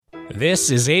This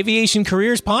is Aviation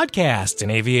Careers Podcast, an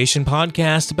aviation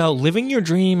podcast about living your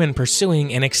dream and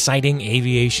pursuing an exciting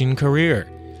aviation career.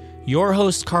 Your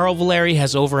host, Carl Valeri,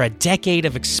 has over a decade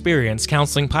of experience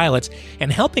counseling pilots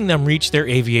and helping them reach their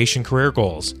aviation career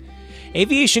goals.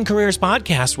 Aviation Careers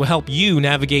Podcast will help you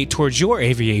navigate towards your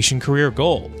aviation career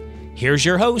goal. Here's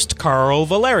your host, Carl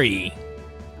Valeri.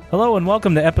 Hello and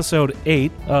welcome to episode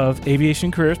 8 of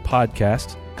Aviation Careers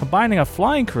Podcast, combining a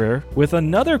flying career with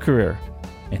another career.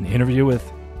 An interview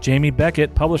with Jamie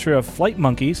Beckett, publisher of Flight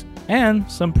Monkeys, and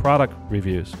some product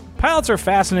reviews. Pilots are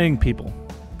fascinating people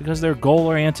because they're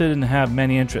goal-oriented and have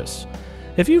many interests.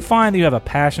 If you find that you have a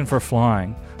passion for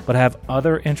flying but have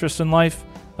other interests in life,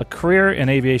 a career in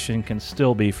aviation can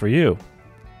still be for you.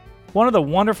 One of the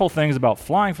wonderful things about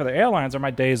flying for the airlines are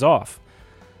my days off.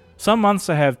 Some months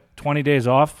I have 20 days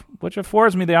off, which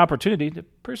affords me the opportunity to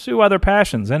pursue other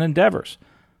passions and endeavors.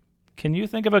 Can you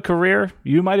think of a career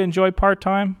you might enjoy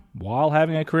part-time while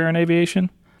having a career in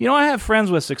aviation? You know, I have friends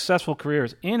with successful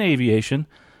careers in aviation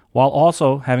while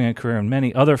also having a career in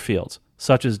many other fields,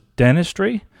 such as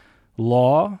dentistry,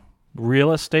 law,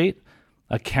 real estate,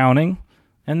 accounting,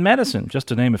 and medicine, just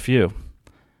to name a few.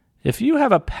 If you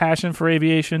have a passion for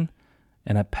aviation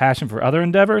and a passion for other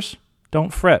endeavors,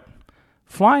 don't fret.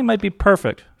 Flying might be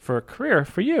perfect for a career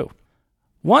for you.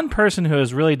 One person who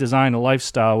has really designed a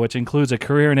lifestyle which includes a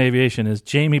career in aviation is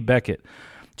Jamie Beckett.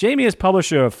 Jamie is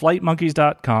publisher of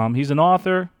FlightMonkeys.com. He's an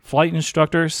author, flight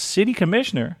instructor, city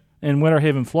commissioner in Winter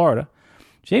Haven, Florida.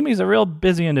 Jamie's a real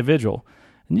busy individual,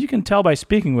 and you can tell by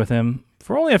speaking with him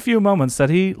for only a few moments that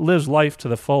he lives life to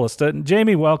the fullest.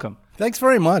 Jamie, welcome. Thanks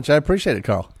very much. I appreciate it,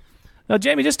 Carl. Now,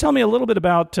 Jamie, just tell me a little bit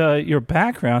about your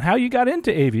background, how you got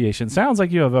into aviation. Sounds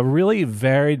like you have a really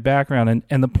varied background,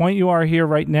 and the point you are here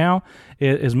right now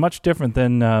is much different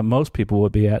than most people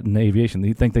would be at in aviation.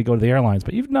 You think they go to the airlines,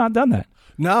 but you've not done that.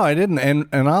 No, I didn't. And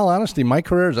in all honesty, my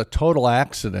career is a total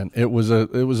accident. It was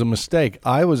a mistake.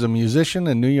 I was a musician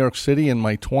in New York City in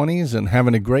my 20s and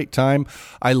having a great time.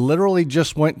 I literally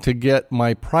just went to get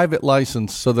my private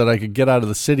license so that I could get out of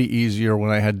the city easier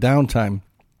when I had downtime.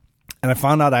 And I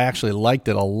found out I actually liked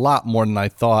it a lot more than I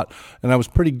thought, and I was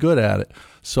pretty good at it.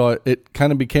 So it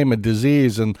kind of became a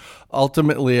disease, and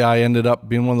ultimately I ended up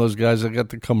being one of those guys that got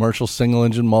the commercial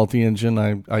single-engine,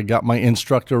 multi-engine. I got my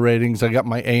instructor ratings. I got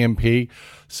my AMP.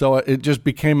 So it just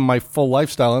became my full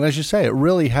lifestyle. And as you say, it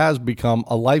really has become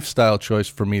a lifestyle choice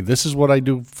for me. This is what I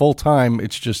do full-time.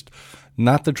 It's just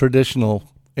not the traditional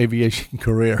aviation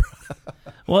career.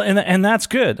 Well, and that's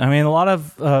good. I mean, a lot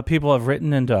of people have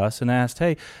written into us and asked,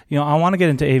 hey, I want to get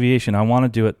into aviation. I want to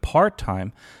do it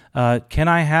part-time. Can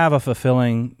I have a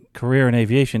fulfilling career in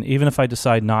aviation, even if I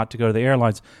decide not to go to the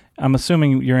airlines? I'm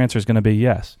assuming your answer is going to be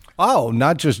yes. Oh,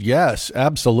 not just yes,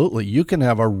 absolutely. You can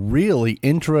have a really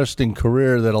interesting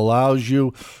career that allows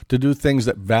you to do things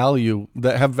that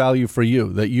have value for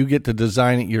you, that you get to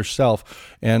design it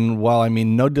yourself. And while I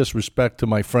mean no disrespect to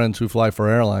my friends who fly for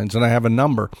airlines, and I have a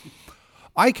number,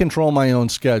 I control my own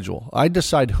schedule. I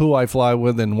decide who I fly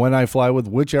with and when I fly with,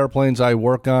 which airplanes I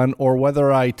work on, or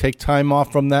whether I take time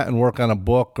off from that and work on a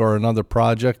book or another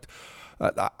project.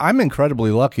 I'm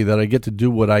incredibly lucky that I get to do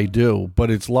what I do,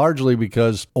 but it's largely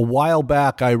because a while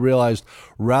back I realized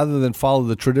rather than follow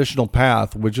the traditional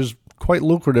path, which is quite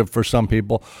lucrative for some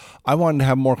people, I wanted to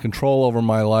have more control over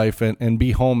my life and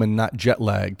be home and not jet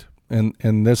lagged.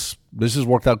 And this has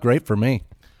worked out great for me.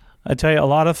 I tell you, a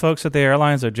lot of folks at the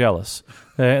airlines are jealous.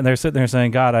 And they're sitting there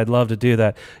saying, God, I'd love to do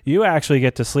that. You actually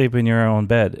get to sleep in your own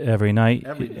bed every night.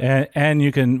 And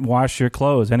you can wash your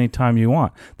clothes anytime you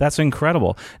want. That's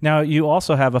incredible. Now, you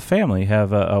also have a family,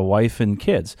 have a wife and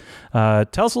kids.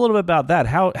 Tell us a little bit about that.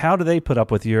 How do they put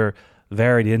up with your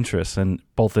varied interests, and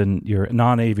both in your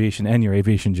non-aviation and your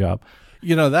aviation job?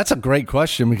 That's a great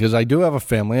question because I do have a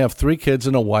family. I have 3 kids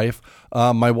and a wife.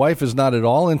 My wife is not at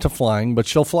all into flying, but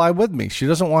she'll fly with me. She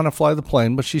doesn't want to fly the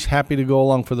plane, but she's happy to go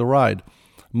along for the ride.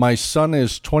 My son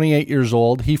is 28 years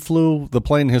old. He flew the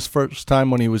plane his first time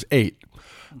when he was 8.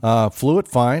 Flew it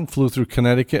fine, flew through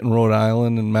Connecticut and Rhode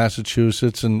Island and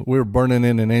Massachusetts, and we were burning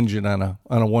in an engine on a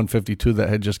 152 that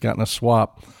had just gotten a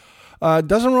swap.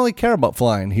 Doesn't really care about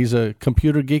flying. He's a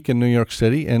computer geek in New York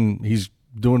City, and he's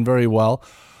doing very well.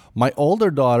 My older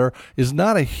daughter is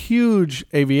not a huge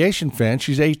aviation fan.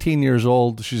 She's 18 years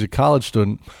old. She's a college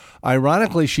student.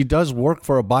 Ironically, she does work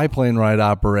for a biplane ride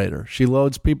operator. She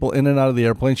loads people in and out of the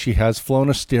airplane. She has flown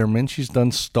a Stearman. She's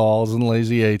done stalls and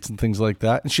lazy 8s and things like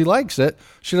that. And she likes it.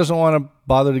 She doesn't want to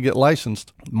bother to get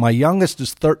licensed. My youngest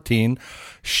is 13.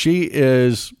 She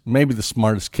is maybe the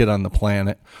smartest kid on the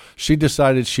planet. She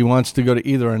decided she wants to go to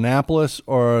either Annapolis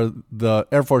or the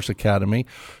Air Force Academy.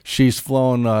 She's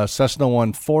flown Cessna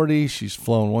 140. She's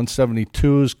flown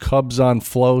 172s, Cubs on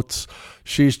floats.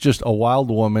 She's just a wild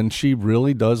woman. She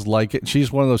really does like it.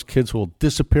 She's one of those kids who will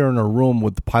disappear in her room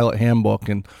with the pilot handbook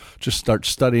and just start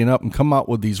studying up and come out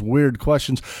with these weird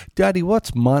questions. Daddy,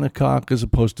 what's monocoque as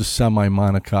opposed to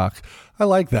semi-monocoque? I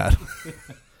like that.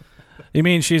 You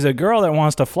mean she's a girl that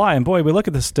wants to fly? And boy, we look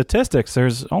at the statistics.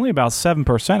 There's only about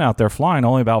 7% out there flying,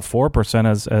 only about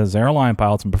 4% as airline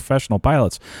pilots and professional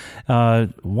pilots.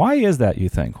 Why is that, you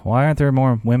think? Why aren't there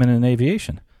more women in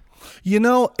aviation? You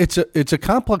know, it's a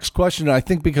complex question, I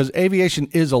think, because aviation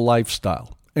is a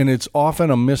lifestyle, and it's often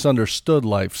a misunderstood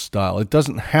lifestyle. It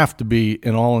doesn't have to be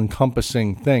an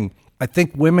all-encompassing thing. I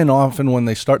think women often, when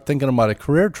they start thinking about a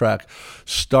career track,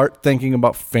 start thinking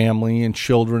about family and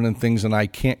children and things, and I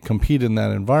can't compete in that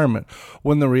environment.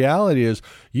 When the reality is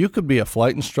you could be a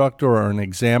flight instructor or an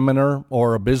examiner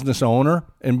or a business owner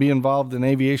and be involved in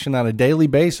aviation on a daily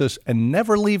basis and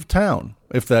never leave town,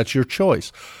 if that's your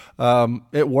choice.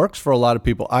 It works for a lot of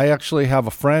people. I actually have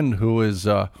a friend who is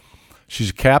she's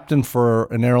a captain for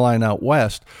an airline out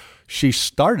west. She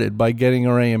started by getting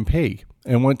her A&P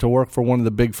and went to work for one of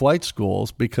the big flight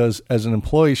schools because as an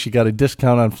employee, she got a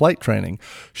discount on flight training.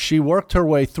 She worked her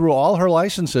way through all her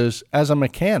licenses as a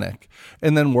mechanic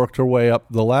and then worked her way up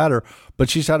the ladder.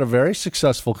 But she's had a very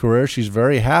successful career. She's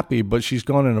very happy, but she's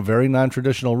gone in a very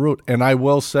non-traditional route. And I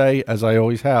will say, as I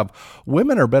always have,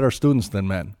 women are better students than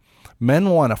men. Men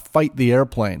want to fight the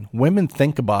airplane. Women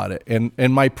think about it.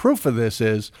 And my proof of this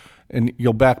is, and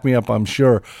you'll back me up, I'm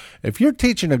sure, if you're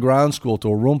teaching a ground school to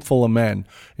a room full of men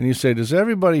and you say, does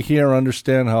everybody here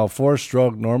understand how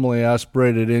four-stroke normally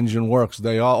aspirated engine works?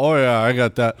 They all, oh, yeah, I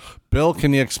got that. Bill,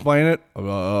 can you explain it?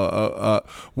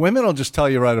 Women will just tell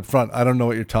you right up front, I don't know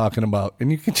what you're talking about.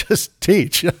 And you can just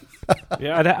teach.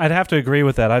 Yeah, I'd have to agree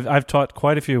with that. I've taught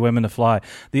quite a few women to fly.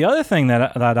 The other thing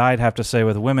that I'd have to say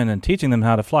with women and teaching them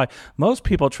how to fly, most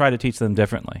people try to teach them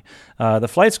differently. The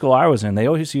flight school I was in, they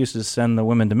always used to send the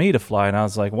women to me to fly, and I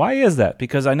was like, why is that?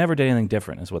 Because I never did anything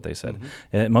different, is what they said.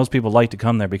 Mm-hmm. Most people like to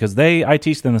come there because I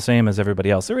teach them the same as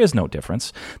everybody else. There is no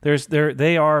difference.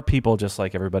 They are people just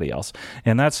like everybody else,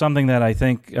 and that's something that I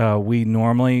think we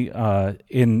normally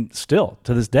still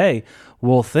to this day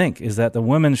will think is that the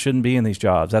women shouldn't be in these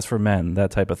jobs. That's for men,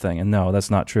 that type of thing. And no, that's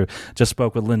not true. Just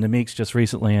spoke with Linda Meeks just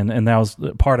recently, and that was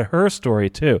part of her story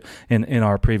too in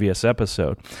our previous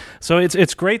episode. So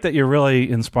it's great that you're really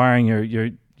inspiring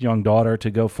your young daughter to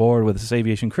go forward with this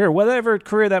aviation career, whatever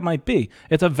career that might be.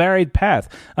 It's a varied path.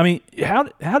 I mean, how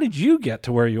did you get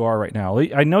to where you are right now?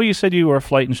 I know you said you were a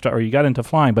flight instructor, or you got into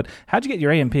flying, but how'd you get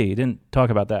your A&P? You didn't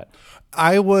talk about that.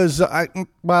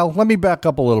 Well, let me back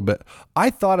up a little bit. I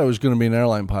thought I was going to be an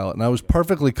airline pilot, and I was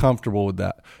perfectly comfortable with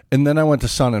that. And then I went to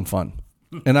Sun and Fun,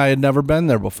 and I had never been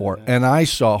there before. And I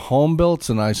saw home builts,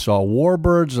 and I saw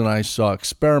warbirds, and I saw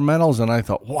experimentals, and I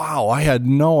thought, wow, I had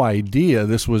no idea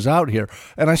this was out here.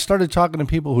 And I started talking to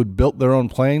people who'd built their own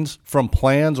planes from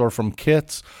plans or from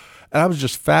kits, and I was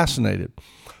just fascinated.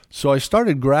 So I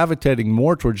started gravitating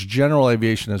more towards general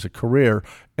aviation as a career,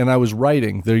 and I was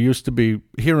writing. There used to be,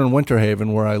 here in Winter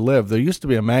Haven where I live, there used to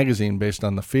be a magazine based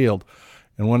on the field.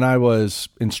 And when I was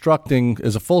instructing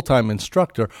as a full-time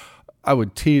instructor, I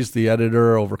would tease the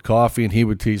editor over coffee, and he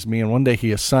would tease me. And one day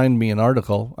he assigned me an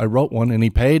article. I wrote one, and he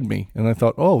paid me. And I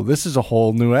thought, oh, this is a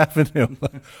whole new avenue.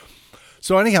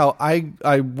 So anyhow,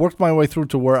 I worked my way through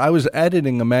to where I was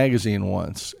editing a magazine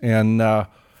once, and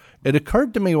it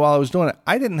occurred to me while I was doing it,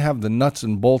 I didn't have the nuts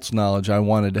and bolts knowledge I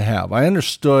wanted to have. I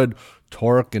understood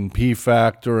torque and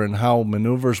P-factor and how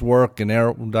maneuvers work and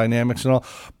aerodynamics and all,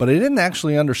 but I didn't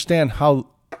actually understand how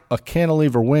a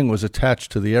cantilever wing was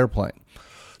attached to the airplane.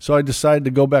 So I decided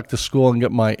to go back to school and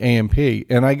get my A&P.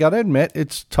 And I got to admit,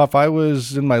 it's tough. I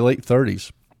was in my late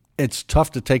 30s. It's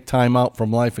tough to take time out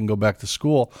from life and go back to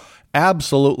school.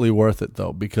 Absolutely worth it,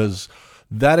 though, because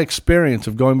that experience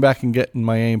of going back and getting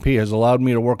my A&P has allowed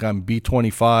me to work on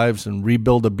B-25s and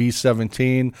rebuild a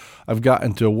B-17. I've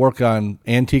gotten to work on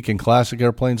antique and classic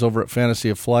airplanes over at Fantasy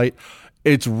of Flight.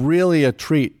 It's really a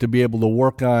treat to be able to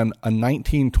work on a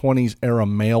 1920s era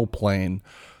mail plane,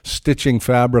 stitching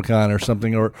fabric on or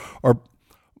something. Or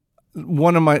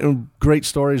one of my great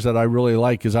stories that I really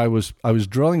like is I was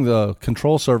drilling the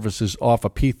control surfaces off a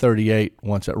P-38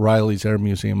 once at Riley's Air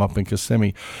Museum up in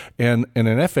Kissimmee, and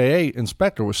an FAA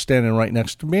inspector was standing right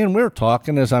next to me, and we were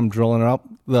talking as I'm drilling it out.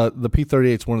 The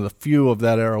P-38 is one of the few of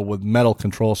that era with metal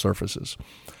control surfaces,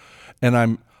 and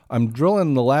I'm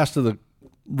drilling the last of the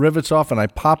rivets off, and I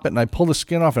pop it, and I pull the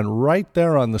skin off, and right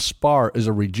there on the spar is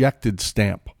a rejected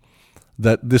stamp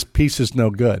that this piece is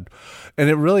no good. And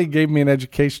it really gave me an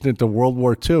education into World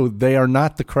War II. They are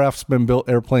not the Craftsman-built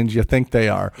airplanes you think they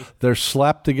are. They're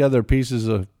slapped together pieces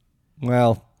of,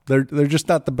 well, they're just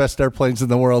not the best airplanes in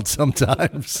the world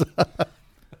sometimes.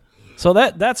 So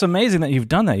that's amazing that you've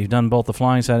done that. You've done both the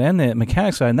flying side and the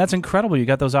mechanic side, and that's incredible. You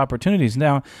got those opportunities.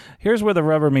 Now, here's where the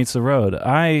rubber meets the road.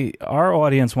 Our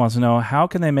audience wants to know, how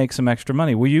can they make some extra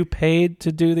money? Were you paid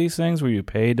to do these things? Were you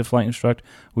paid to flight instruct?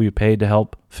 Were you paid to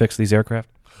help fix these aircraft?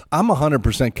 I'm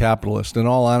 100% capitalist. In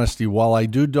all honesty, while I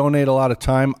do donate a lot of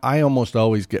time, I almost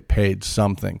always get paid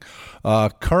something.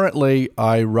 Currently,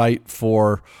 I write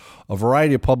for a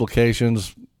variety of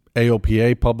publications,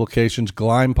 AOPA publications,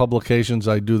 Gleim publications.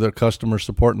 I do their customer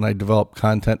support, and I develop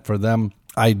content for them.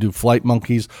 I do Flight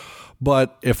Monkeys.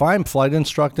 But if I'm flight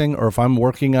instructing or if I'm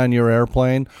working on your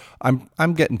airplane,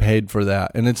 I'm getting paid for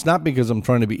that. And it's not because I'm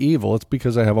trying to be evil. It's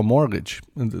because I have a mortgage.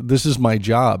 This is my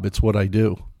job. It's what I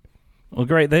do. Well,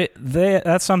 great.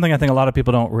 That's something I think a lot of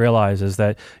people don't realize, is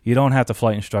that you don't have to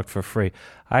flight instruct for free.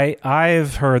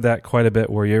 I've heard that quite a bit,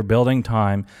 where you're building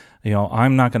time.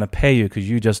 I'm not going to pay you because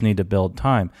you just need to build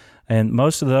time. And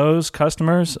most of those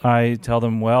customers, I tell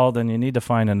them, well, then you need to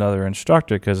find another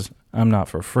instructor because I'm not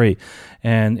for free.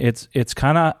 And it's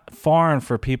kind of foreign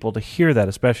for people to hear that,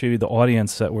 especially the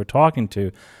audience that we're talking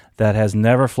to that has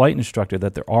never flight instructed,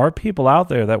 that there are people out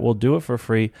there that will do it for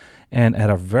free and at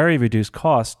a very reduced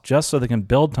cost just so they can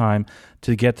build time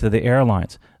to get to the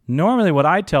airlines. Normally, what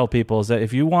I tell people is that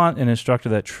if you want an instructor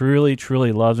that truly,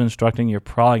 truly loves instructing, you're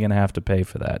probably going to have to pay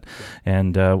for that.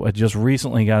 And I just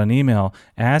recently got an email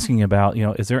asking about,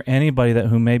 is there anybody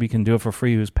who maybe can do it for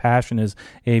free whose passion is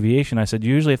aviation? I said,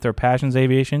 usually if their passion is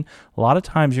aviation, a lot of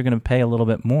times you're going to pay a little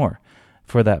bit more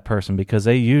for that person because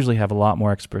they usually have a lot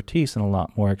more expertise and a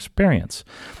lot more experience.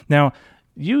 Now,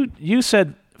 you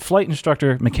said flight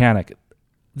instructor, mechanic.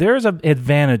 There's an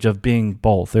advantage of being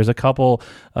both. There's a couple.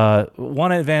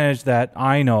 One advantage that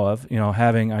I know of,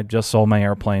 I just sold my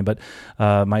airplane, but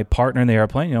my partner in the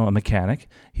airplane, a mechanic,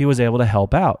 he was able to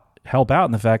help out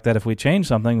in the fact that if we change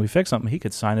something, we fix something, he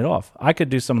could sign it off. I could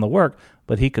do some of the work,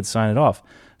 but he could sign it off.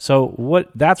 So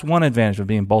that's one advantage of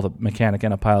being both a mechanic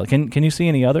and a pilot. Can you see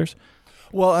any others?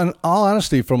 Well, in all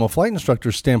honesty, from a flight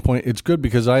instructor's standpoint, it's good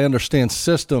because I understand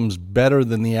systems better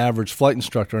than the average flight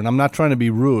instructor, and I'm not trying to be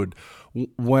rude.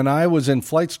 When I was in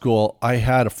flight school, I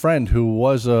had a friend who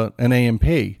was an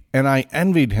A&P, and I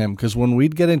envied him because when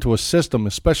we'd get into a system,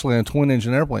 especially on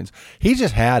twin-engine airplanes, he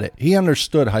just had it. He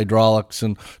understood hydraulics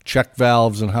and check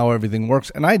valves and how everything works,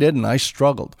 and I didn't. I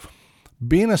struggled.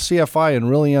 Being a CFI and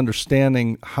really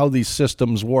understanding how these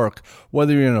systems work,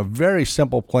 whether you're in a very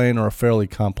simple plane or a fairly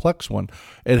complex one,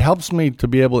 it helps me to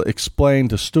be able to explain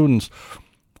to students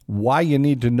why you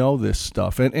need to know this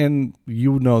stuff. And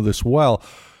you know this well.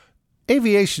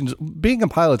 Being a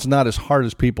pilot's not as hard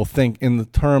as people think in the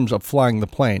terms of flying the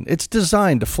plane. It's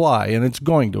designed to fly, and it's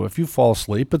going to. If you fall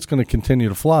asleep, it's going to continue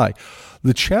to fly.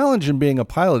 The challenge in being a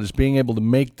pilot is being able to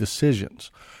make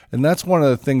decisions. And that's one of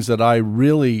the things that I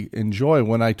really enjoy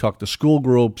when I talk to school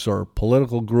groups or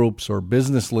political groups or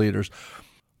business leaders.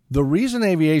 The reason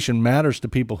aviation matters to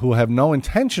people who have no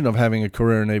intention of having a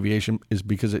career in aviation is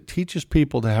because it teaches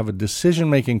people to have a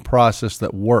decision-making process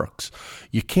that works.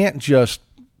 You can't just,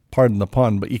 pardon the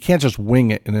pun, but you can't just wing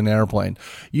it in an airplane.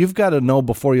 You've got to know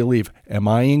before you leave, am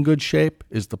I in good shape?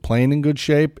 Is the plane in good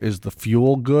shape? Is the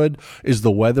fuel good? Is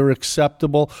the weather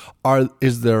acceptable?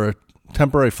 Is there a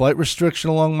temporary flight restriction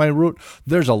along my route?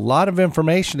 There's a lot of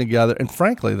information to gather, and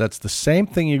frankly, that's the same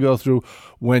thing you go through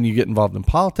when you get involved in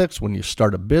politics, when you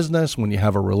start a business, when you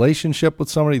have a relationship with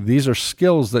somebody. These are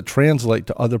skills that translate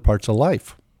to other parts of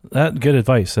life. Good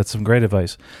advice. That's some great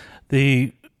advice.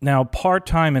 Now,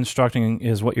 part-time instructing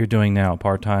is what you're doing now,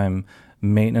 part-time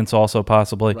maintenance also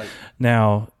possibly. Right.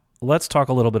 Now, let's talk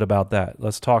a little bit about that.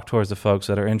 Let's talk towards the folks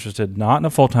that are interested, not in a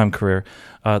full-time career.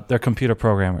 They're computer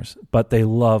programmers, but they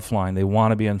love flying. They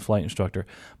want to be a flight instructor,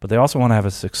 but they also want to have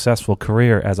a successful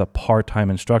career as a part-time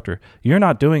instructor. You're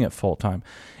not doing it full-time.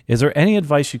 Is there any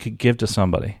advice you could give to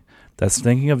somebody that's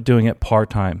thinking of doing it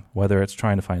part-time, whether it's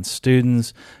trying to find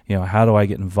students, how do I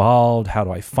get involved? How do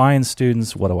I find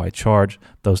students? What do I charge?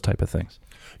 Those type of things.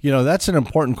 That's an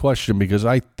important question because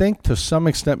I think to some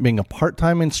extent being a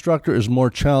part-time instructor is more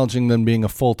challenging than being a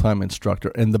full-time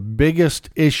instructor. And the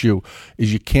biggest issue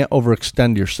is you can't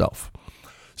overextend yourself.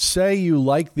 Say you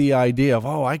like the idea of,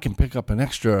 I can pick up an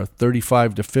extra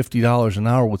 $35 to $50 an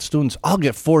hour with students. I'll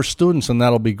get 4 students and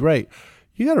that'll be great.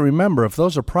 You got to remember, if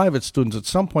those are private students, at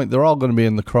some point they're all going to be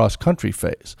in the cross-country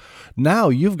phase. Now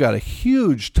you've got a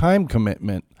huge time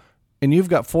commitment and you've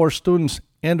got 4 students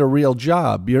and a real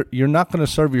job. You're not going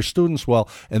to serve your students well,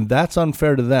 and that's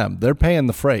unfair to them. They're paying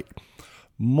the freight.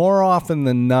 More often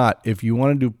than not, if you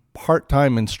want to do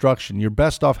part-time instruction, you're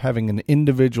best off having an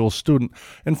individual student.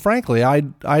 And frankly,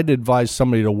 I'd advise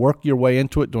somebody to work your way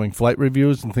into it, doing flight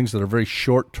reviews and things that are very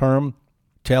short-term,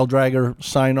 tail dragger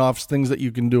sign-offs, things that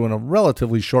you can do in a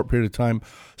relatively short period of time.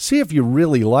 See if you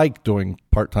really like doing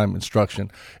part-time instruction.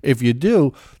 If you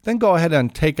do, then go ahead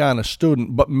and take on a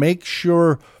student, but make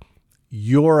sure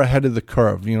you're ahead of the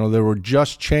curve. There were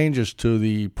just changes to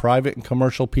the private and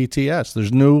commercial PTS.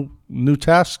 There's new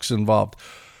tasks involved.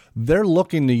 They're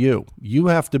looking to you. You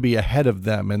have to be ahead of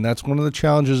them, and that's one of the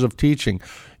challenges of teaching.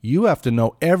 You have to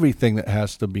know everything that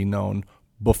has to be known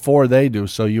before they do,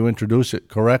 so you introduce it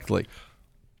correctly.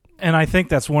 And I think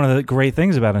that's one of the great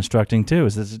things about instructing, too,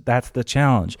 is that's the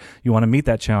challenge. You want to meet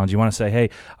that challenge. You want to say,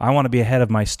 hey, I want to be ahead of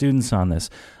my students on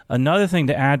this. Another thing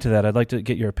to add to that, I'd like to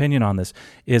get your opinion on this,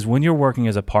 is when you're working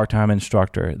as a part-time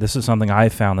instructor, this is something I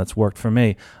found that's worked for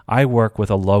me. I work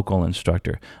with a local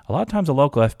instructor. A lot of times a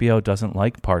local FBO doesn't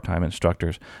like part-time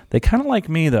instructors. They kind of like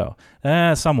me, though.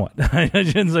 Somewhat. I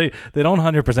shouldn't say they don't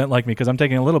 100% like me because I'm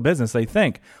taking a little business, they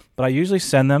think. But I usually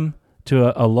send them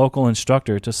to a local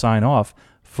instructor to sign off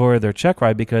for their check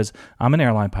ride because I'm an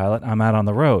airline pilot. I'm out on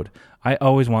the road. I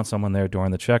always want someone there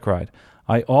during the check ride.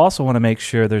 I also want to make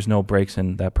sure there's no breaks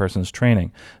in that person's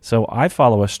training. So I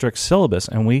follow a strict syllabus,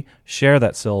 and we share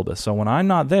that syllabus. So when I'm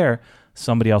not there,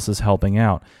 somebody else is helping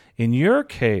out. In your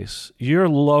case, you're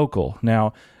local.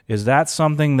 Now, is that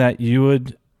something that you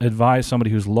would advise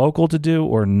somebody who's local to do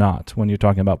or not when you're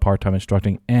talking about part-time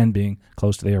instructing and being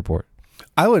close to the airport?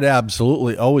 I would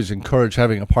absolutely always encourage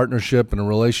having a partnership and a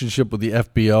relationship with the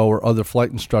FBO or other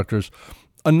flight instructors.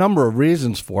 A number of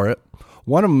reasons for it.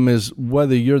 One of them is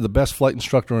whether you're the best flight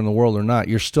instructor in the world or not,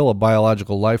 you're still a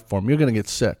biological life form. You're going to get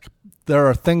sick. There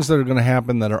are things that are going to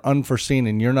happen that are unforeseen,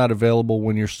 and you're not available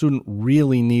when your student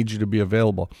really needs you to be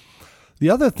available. The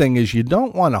other thing is you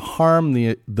don't want to harm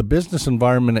the business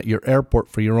environment at your airport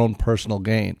for your own personal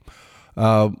gain.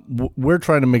 We're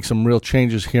trying to make some real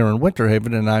changes here in Winter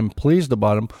Haven, and I'm pleased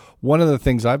about them. One of the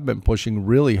things I've been pushing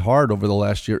really hard over the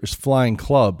last year is flying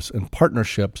clubs and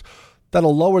partnerships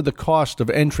that'll lower the cost of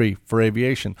entry for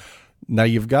aviation. Now,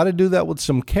 you've got to do that with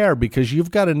some care because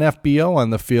you've got an FBO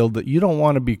on the field that you don't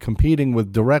want to be competing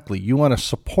with directly. You want to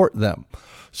support them.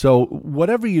 So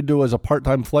whatever you do as a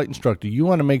part-time flight instructor, you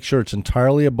want to make sure it's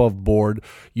entirely above board.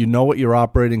 You know what your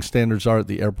operating standards are at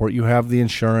the airport. You have the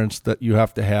insurance that you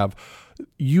have to have.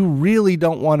 You really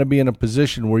don't want to be in a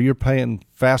position where you're playing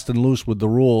fast and loose with the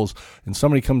rules and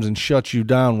somebody comes and shuts you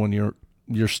down when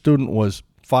your student was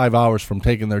 5 hours from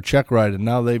taking their check ride and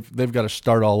now they've got to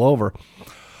start all over.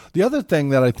 The other thing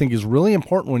that I think is really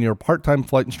important when you're a part-time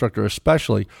flight instructor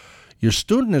especially, your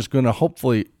student is going to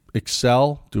hopefully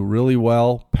excel, do really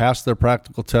well, pass their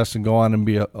practical tests, and go on and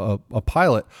be a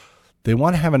pilot. They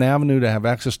want to have an avenue to have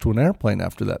access to an airplane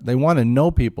after that. They want to know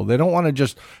people. They don't want to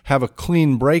just have a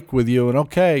clean break with you and,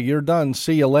 okay, you're done,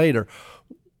 see you later.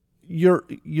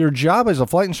 Your job as a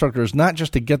flight instructor is not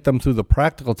just to get them through the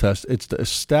practical test. It's to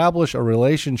establish a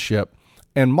relationship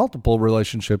and multiple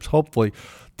relationships, hopefully,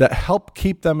 that help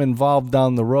keep them involved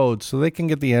down the road so they can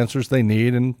get the answers they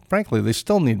need. And frankly, they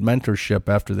still need mentorship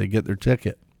after they get their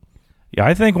ticket. Yeah,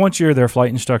 I think once you're their flight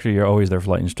instructor, you're always their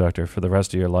flight instructor for the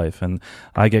rest of your life. And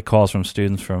I get calls from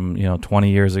students from 20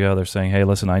 years ago. They're saying, "Hey,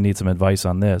 listen, I need some advice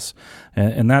on this,"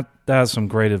 and that is some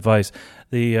great advice.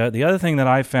 The other thing that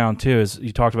I found too is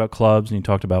you talked about clubs and you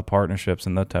talked about partnerships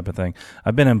and that type of thing.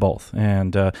 I've been in both,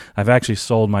 and I've actually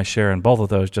sold my share in both of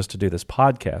those just to do this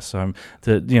podcast. So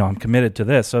I'm committed to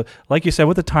this. So, like you said,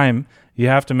 with the time, you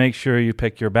have to make sure you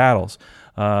pick your battles.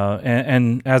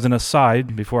 And as an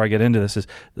aside, before I get into this, is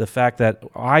the fact that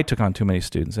I took on too many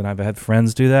students, and I've had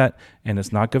friends do that, and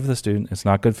it's not good for the student, it's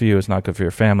not good for you, it's not good for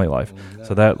your family life.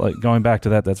 So that, going back to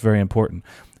that, that's very important.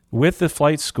 With the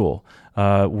flight school,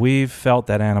 we've felt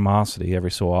that animosity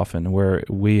every so often where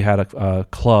we had a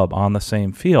club on the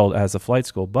same field as the flight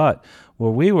school, but Where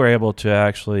we were able to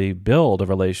actually build a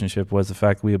relationship was the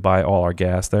fact we would buy all our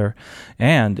gas there.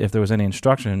 And if there was any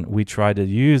instruction, we tried to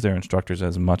use their instructors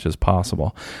as much as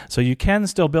possible. So you can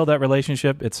still build that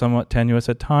relationship. It's somewhat tenuous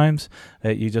at times.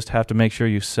 You just have to make sure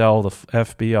you sell the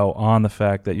FBO on the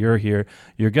fact that you're here.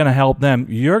 You're going to help them.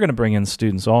 You're going to bring in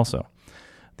students also.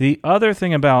 The other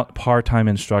thing about part-time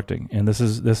instructing, and this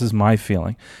is my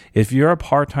feeling, if you're a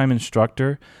part-time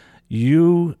instructor,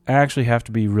 you actually have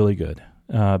to be really good.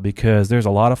 Because there's a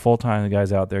lot of full-time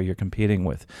guys out there you're competing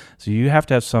with. So you have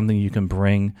to have something you can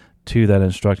bring to that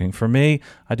instructing. For me,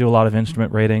 I do a lot of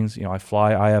instrument ratings. I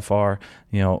fly IFR,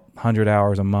 100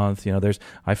 hours a month.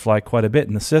 I fly quite a bit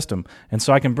in the system. And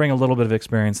so I can bring a little bit of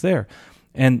experience there.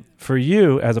 And for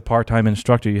you as a part-time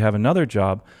instructor, you have another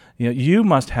job. You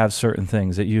must have certain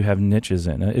things that you have niches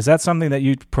in. Is that something that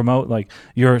you promote? Like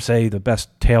you're, say, the best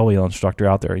tailwheel instructor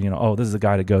out there. This is the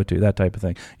guy to go to, that type of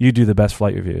thing. You do the best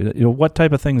flight review. What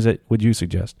type of things would you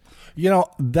suggest?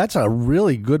 That's a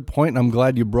really good point, and I'm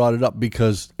glad you brought it up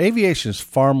because aviation is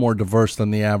far more diverse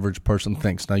than the average person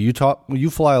thinks. Now, you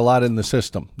fly a lot in the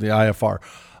system, the IFR.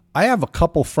 I have a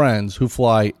couple friends who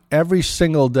fly every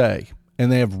single day,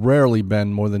 and they have rarely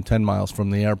been more than 10 miles from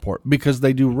the airport because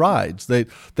they do rides.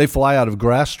 They fly out of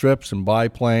grass strips and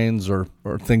biplanes or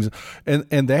things, and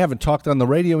they haven't talked on the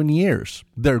radio in years.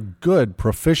 They're good,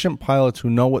 proficient pilots who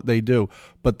know what they do,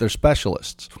 but they're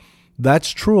specialists.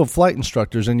 That's true of flight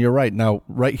instructors, and you're right. Now,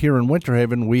 right here in Winter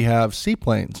Haven, we have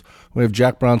seaplanes. We have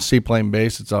Jack Brown Seaplane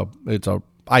Base. It's a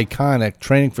iconic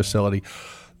training facility.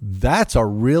 That's a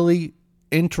really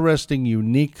interesting,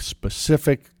 unique,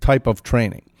 specific type of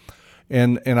training.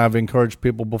 And I've encouraged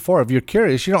people before, if you're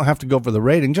curious, you don't have to go for the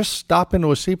rating. Just stop into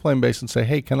a seaplane base and say,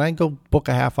 hey, can I go book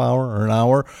a half hour or an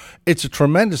hour? It's a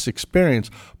tremendous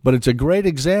experience, but it's a great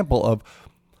example of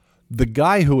the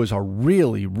guy who is a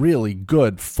really, really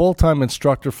good full-time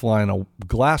instructor flying a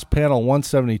glass panel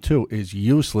 172 is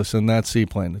useless in that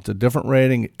seaplane. It's a different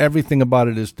rating. Everything about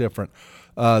it is different.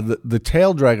 The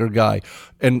tail dragger guy,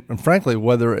 and frankly,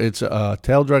 whether it's a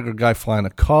tail dragger guy flying a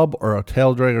Cub or a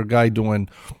tail dragger guy doing...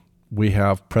 We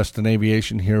have Preston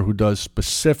Aviation here who does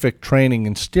specific training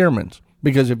in steermans.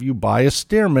 Because if you buy a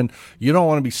steerman, you don't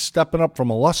want to be stepping up from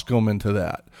a Luscombe into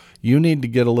that. You need to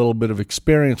get a little bit of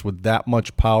experience with that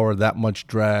much power, that much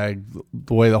drag,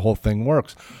 the way the whole thing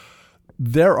works.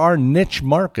 There are niche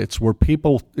markets where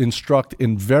people instruct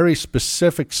in very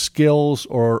specific skills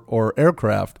or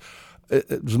aircraft.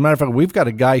 As a matter of fact, we've got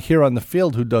a guy here on the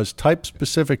field who does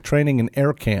type-specific training in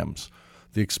air cams.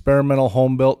 The experimental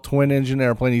home-built twin-engine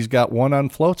airplane. He's got one on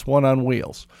floats, one on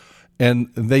wheels. And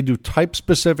they do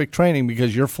type-specific training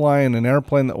because you're flying an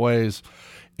airplane that weighs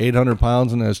 800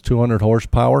 pounds and has 200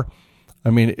 horsepower. I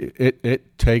mean,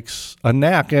 it takes a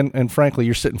knack. And frankly,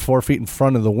 you're sitting 4 feet in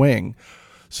front of the wing.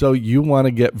 So you want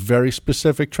to get very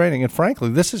specific training. And frankly,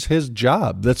 this is his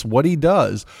job. That's what he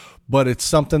does. But it's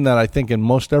something that I think in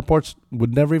most airports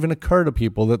would never even occur to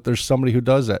people that there's somebody who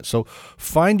does that. So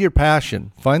find your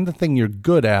passion, find the thing you're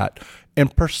good at,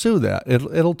 and pursue that.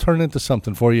 It'll turn into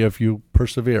something for you if you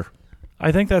persevere.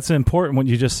 I think that's important. What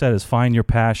you just said is find your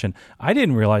passion. I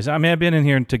didn't realize. I mean, I've been in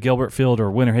here to Gilbert Field or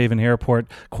Winter Haven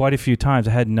Airport quite a few times.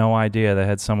 I had no idea they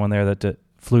had someone there that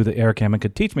flew the air cam and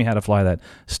could teach me how to fly that.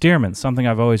 Steerman, something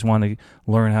I've always wanted to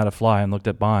learn how to fly and looked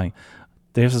at buying.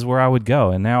 This is where I would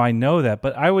go, and now I know that.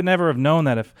 But I would never have known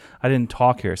that if I didn't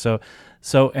talk here. So,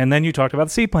 and then you talked about the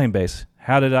seaplane base.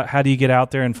 How do you get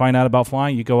out there and find out about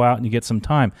flying? You go out and you get some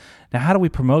time. Now, how do we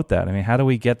promote that? I mean, how do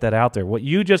we get that out there? What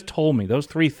you just told me, those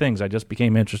three things I just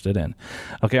became interested in.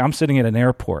 Okay, I'm sitting at an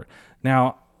airport.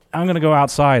 Now, I'm going to go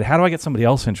outside. How do I get somebody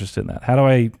else interested in that? How do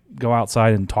I go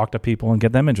outside and talk to people and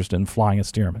get them interested in flying a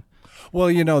Steerman?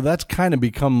 Well, that's kind of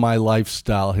become my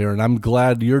lifestyle here, and I'm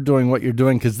glad you're doing what you're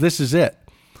doing because this is it.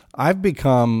 I've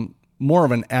become more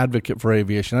of an advocate for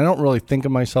aviation. I don't really think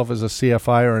of myself as a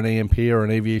CFI or an AMP or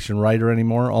an aviation writer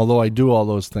anymore, although I do all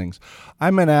those things.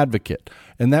 I'm an advocate,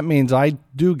 and that means I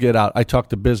do get out. I talk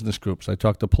to business groups. I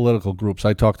talk to political groups.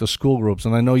 I talk to school groups,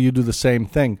 and I know you do the same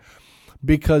thing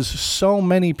because so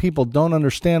many people don't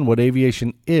understand what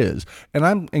aviation is, and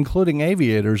I'm including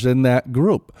aviators in that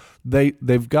group.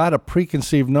 They've got a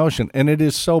preconceived notion, and it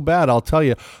is so bad. I'll tell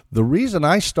you, the reason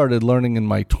I started learning in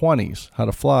my 20s how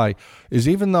to fly is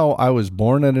even though I was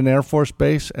born at an Air Force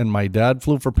base and my dad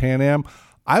flew for Pan Am,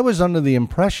 I was under the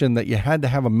impression that you had to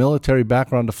have a military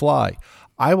background to fly.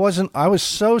 I was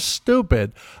so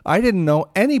stupid, I didn't know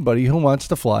anybody who wants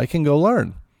to fly can go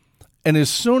learn. And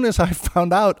as soon as I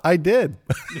found out, I did.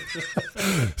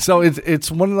 So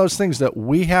it's one of those things that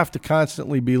we have to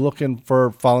constantly be looking for,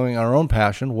 following our own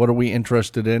passion. What are we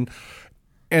interested in?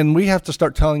 And we have to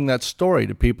start telling that story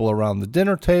to people around the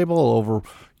dinner table, over,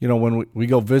 when we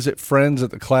go visit friends at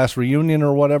the class reunion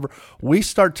or whatever. We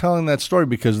start telling that story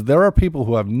because there are people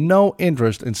who have no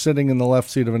interest in sitting in the left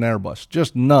seat of an Airbus,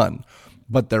 just none.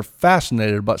 But they're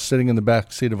fascinated about sitting in the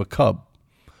back seat of a Cub.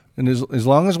 And as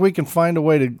long as we can find a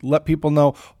way to let people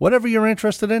know whatever you're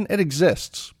interested in, it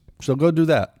exists. So go do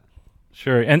that.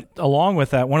 Sure. And along with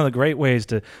that, one of the great ways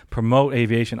to promote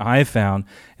aviation I've found,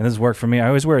 and this has worked for me, I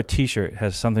always wear a T-shirt. It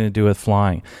has something to do with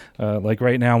flying. Like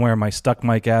right now, I'm wearing my Stuck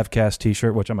Mike Avcast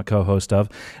T-shirt, which I'm a co-host of.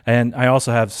 And I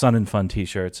also have Sun and Fun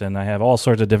T-shirts, and I have all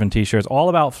sorts of different T-shirts all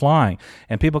about flying.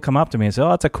 And people come up to me and say, oh,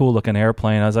 that's a cool-looking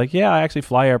airplane. I was like, yeah, I actually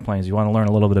fly airplanes. You want to learn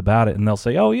a little bit about it? And they'll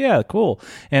say, oh, yeah, cool.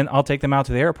 And I'll take them out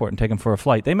to the airport and take them for a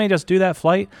flight. They may just do that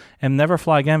flight and never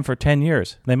fly again for 10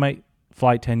 years. They might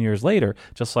fly 10 years later,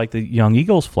 just like the Young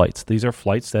Eagles flights. These are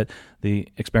flights that the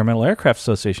Experimental Aircraft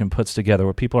Association puts together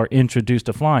where people are introduced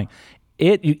to flying.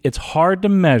 It's hard to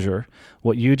measure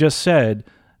what you just said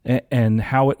and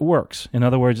how it works. In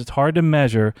other words, it's hard to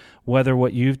measure whether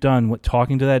what you've done with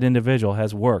talking to that individual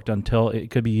has worked until it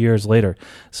could be years later.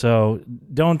 So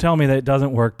don't tell me that it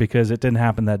doesn't work because it didn't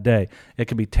happen that day. It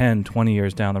could be 10, 20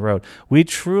 years down the road. We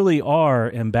truly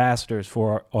are ambassadors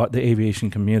for the aviation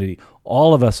community.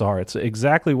 All of us are. It's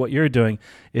exactly what you're doing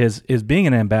is being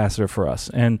an ambassador for us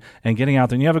and getting out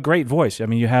there. And you have a great voice. I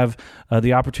mean, you have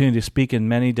the opportunity to speak in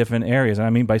many different areas. And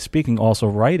I mean, by speaking, also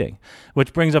writing,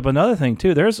 which brings up another thing,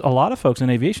 too. There's a lot of folks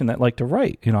in aviation that like to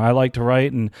write. I like to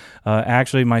write. And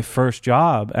actually, my first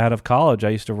job out of college, I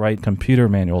used to write computer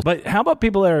manuals. But how about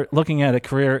people that are looking at a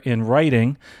career in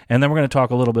writing? And then we're going to talk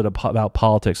a little bit about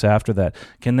politics after that.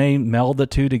 Can they meld the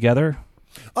two together?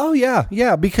 Oh,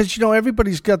 yeah, because,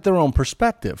 everybody's got their own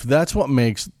perspective. That's what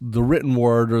makes the written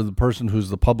word or the person who's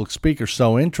the public speaker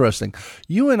so interesting.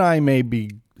 You and I may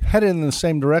be headed in the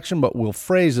same direction, but we'll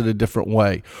phrase it a different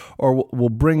way, or we'll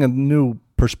bring a new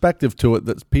perspective to it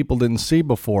that people didn't see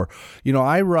before.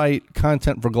 I write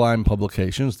content for Gleim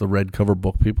Publications, the red cover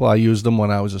book people. I used them when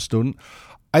I was a student.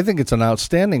 I think it's an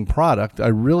outstanding product. I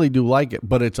really do like it,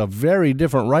 but it's a very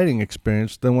different writing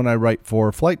experience than when I write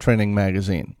for Flight Training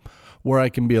Magazine, where I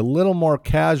can be a little more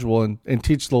casual and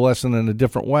teach the lesson in a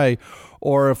different way.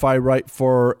 Or if I write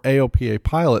for AOPA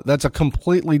Pilot, that's a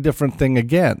completely different thing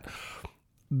again.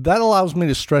 That allows me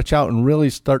to stretch out and really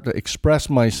start to express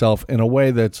myself in a way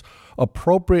that's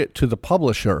appropriate to the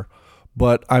publisher.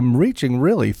 But I'm reaching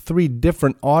really 3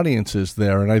 different audiences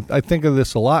there. And I think of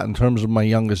this a lot in terms of my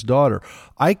youngest daughter.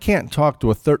 I can't talk to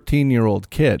a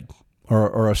 13-year-old kid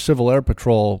or a Civil Air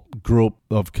Patrol group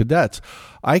of cadets.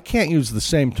 I can't use the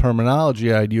same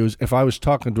terminology I'd use if I was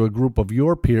talking to a group of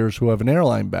your peers who have an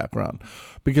airline background.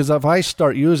 Because if I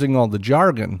start using all the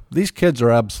jargon, these kids are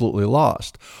absolutely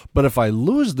lost. But if I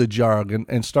lose the jargon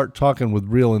and start talking with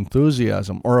real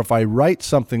enthusiasm, or if I write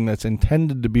something that's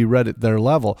intended to be read at their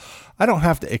level, I don't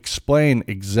have to explain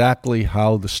exactly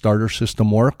how the starter system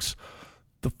works.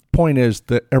 The point is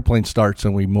the airplane starts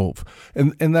and we move.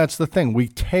 And that's the thing. We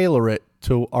tailor it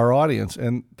to our audience.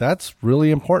 And that's really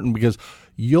important because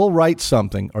you'll write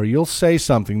something or you'll say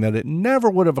something that it never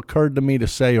would have occurred to me to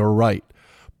say or write,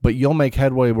 but you'll make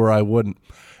headway where I wouldn't.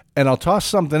 And I'll toss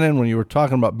something in when you were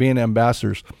talking about being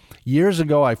ambassadors. Years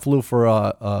ago, I flew for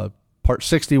a Part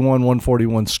 61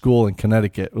 141 school in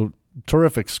Connecticut, a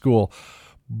terrific school.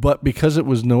 But because it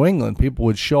was New England, people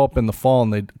would show up in the fall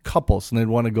and they'd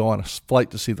want to go on a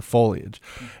flight to see the foliage.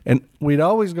 And we'd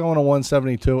always go on a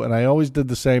 172, and I always did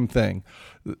the same thing.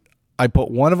 I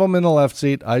put one of them in the left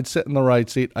seat, I'd sit in the right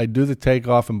seat, I'd do the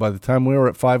takeoff, and by the time we were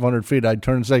at 500 feet, I'd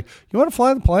turn and say, you want to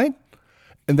fly the plane?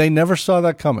 And they never saw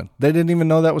that coming. They didn't even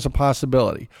know that was a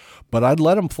possibility. But I'd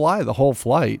let them fly the whole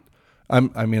flight.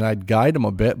 I'd guide them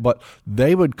a bit, but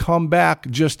they would come back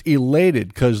just elated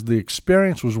because the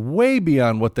experience was way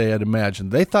beyond what they had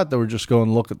imagined. They thought they were just going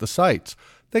to look at the sights.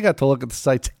 They got to look at the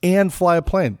sights and fly a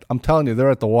plane. I'm telling you, they're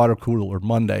at the water cooler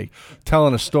Monday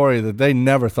telling a story that they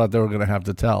never thought they were going to have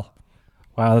to tell.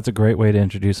 Wow, that's a great way to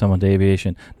introduce someone to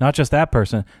aviation. Not just that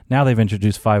person. Now they've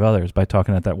introduced 5 others by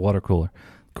talking at that water cooler.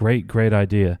 Great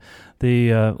idea.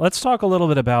 Let's talk a little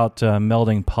bit about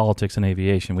melding politics and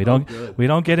aviation. We don't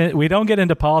get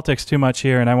into politics too much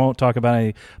here, and I won't talk about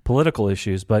any political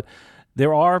issues. But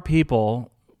there are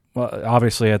people. Well,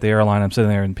 obviously, at the airline, I'm sitting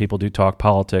there, and people do talk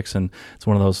politics, and it's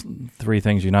one of those 3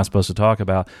 things you're not supposed to talk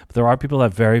about. But there are people that are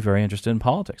very, very interested in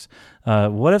politics.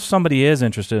 What if somebody is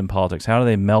interested in politics? How do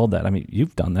they meld that? I mean,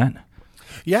 you've done that.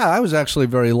 Yeah, I was actually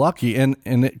very lucky, and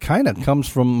it kind of comes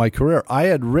from my career. I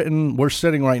had written, we're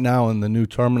sitting right now in the new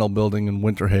terminal building in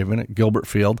Winter Haven at Gilbert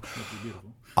Field.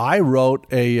 I wrote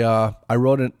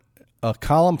an a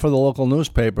column for the local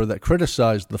newspaper that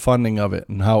criticized the funding of it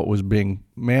and how it was being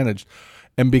managed.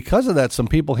 And because of that, some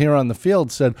people here on the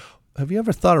field said, have you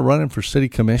ever thought of running for city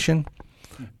commission?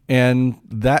 And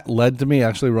that led to me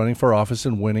actually running for office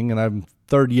and winning. And I'm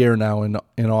third year now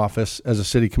in office as a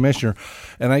city commissioner.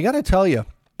 And I got to tell you,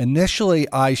 initially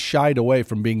I shied away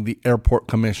from being the airport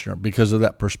commissioner because of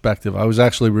that perspective. I was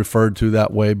actually referred to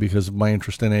that way because of my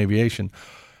interest in aviation.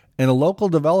 And a local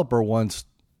developer once,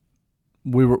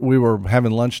 we were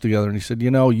having lunch together, and he said,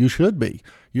 you should be.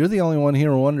 You're the only one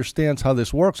here who understands how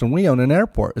this works, and we own an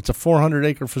airport. It's a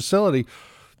 400-acre facility.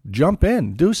 Jump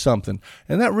in, do something.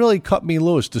 And that really cut me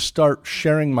loose to start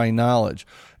sharing my knowledge.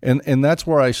 And that's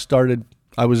where I started.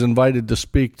 I was invited to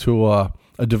speak to a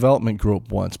development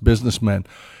group once, businessmen.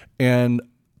 And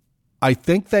I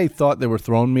think they thought they were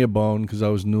throwing me a bone because I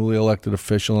was a newly elected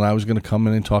official and I was going to come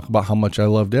in and talk about how much I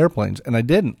loved airplanes. And I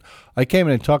didn't. I came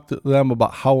in and talked to them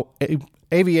about how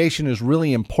aviation is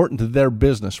really important to their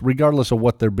business, regardless of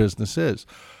what their business is.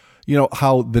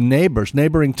 How the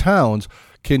neighboring towns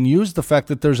can use the fact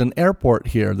that there's an airport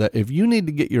here, that if you need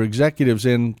to get your executives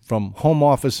in from home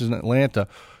offices in Atlanta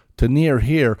to near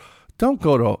here, don't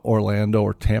go to Orlando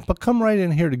or Tampa. Come right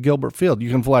in here to Gilbert Field. You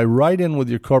can fly right in with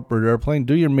your corporate airplane,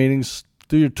 do your meetings,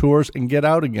 do your tours, and get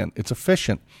out again. It's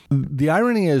efficient. The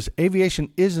irony is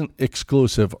aviation isn't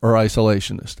exclusive or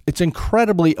isolationist. It's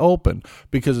incredibly open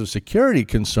because of security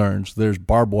concerns. There's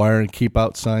barbed wire and keep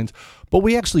out signs. But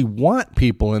we actually want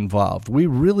people involved. We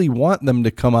really want them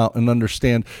to come out and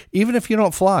understand, even if you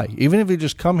don't fly, even if you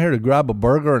just come here to grab a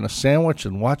burger and a sandwich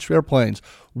and watch airplanes,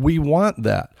 we want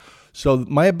that. So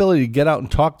my ability to get out and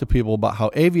talk to people about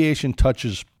how aviation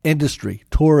touches industry,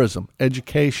 tourism,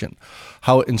 education,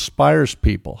 how it inspires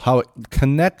people, how it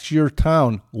connects your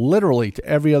town literally to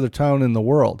every other town in the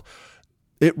world,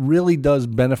 it really does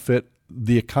benefit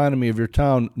the economy of your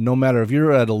town, no matter if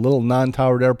you're at a little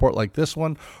non-towered airport like this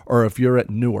one or if you're at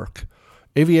Newark.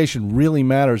 Aviation really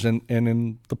matters, and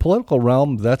in the political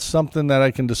realm, that's something that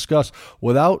I can discuss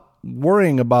without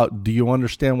worrying about, do you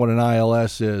understand what an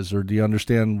ILS is or do you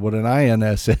understand what an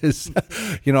INS is?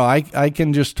 I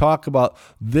can just talk about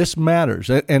this matters.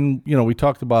 And we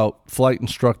talked about flight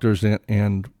instructors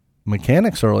and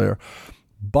mechanics earlier.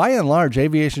 By and large,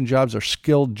 aviation jobs are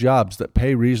skilled jobs that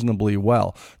pay reasonably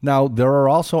well. Now, there are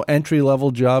also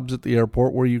entry-level jobs at the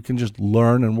airport where you can just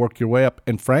learn and work your way up.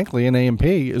 And frankly, an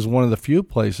A&P is one of the few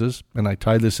places, and I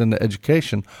tie this into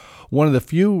education, one of the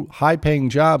few high-paying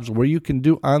jobs where you can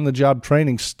do on-the-job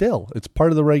training still. It's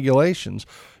part of the regulations.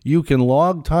 You can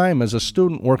log time as a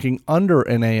student working under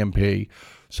an A&P,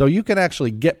 so you can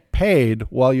actually get paid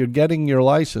while you're getting your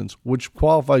license, which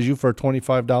qualifies you for a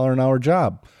 $25 an hour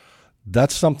job.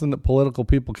 That's something that political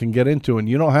people can get into, and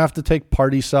you don't have to take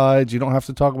party sides. You don't have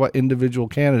to talk about individual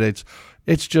candidates.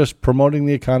 It's just promoting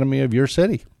the economy of your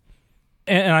city.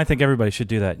 And I think everybody should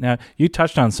do that. Now, you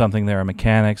touched on something there,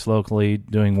 mechanics locally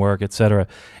doing work, et cetera,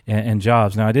 and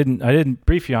jobs. Now, I didn't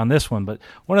brief you on this one, but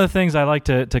one of the things I like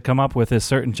to come up with is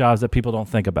certain jobs that people don't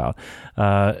think about,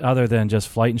 other than just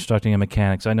flight instructing and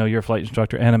mechanics. I know you're a flight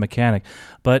instructor and a mechanic,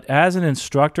 but as an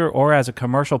instructor or as a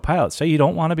commercial pilot, say you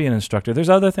don't want to be an instructor, there's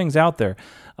other things out there.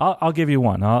 I'll give you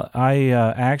one. I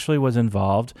actually was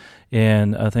involved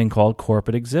in a thing called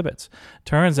corporate exhibits.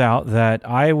 Turns out that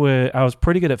I was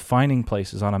pretty good at finding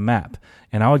places on a map,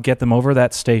 and I would get them over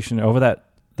that station, over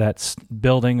that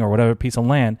building or whatever piece of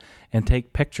land, and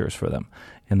take pictures for them.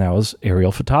 And that was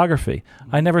aerial photography.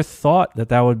 I never thought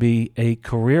that would be a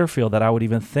career field that I would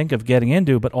even think of getting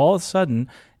into, but all of a sudden,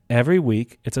 every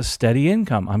week, it's a steady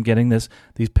income. I'm getting these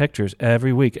pictures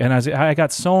every week. And I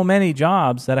got so many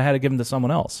jobs that I had to give them to someone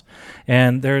else.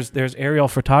 And there's aerial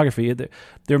photography.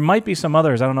 There might be some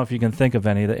others. I don't know if you can think of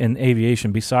any in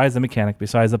aviation besides the mechanic,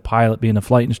 besides the pilot being a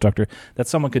flight instructor, that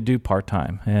someone could do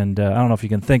part-time. And I don't know if you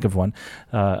can think of one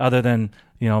other than,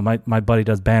 my buddy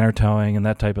does banner towing and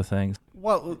that type of thing.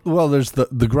 Well, there's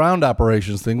the ground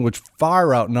operations thing, which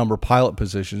far outnumber pilot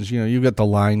positions. You've got the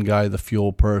line guy, the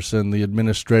fuel person, the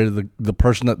administrator, the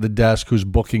person at the desk who's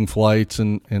booking flights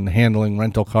and handling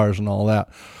rental cars and all that.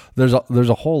 There's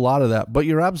a whole lot of that. But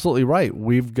you're absolutely right.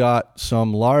 We've got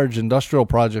some large industrial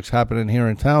projects happening here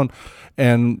in town,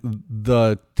 and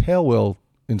the tailwheel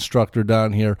instructor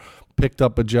down here picked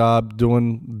up a job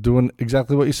doing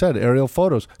exactly what you said, aerial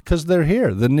photos, because they're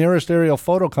here. The nearest aerial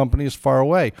photo company is far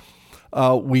away.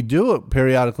 We do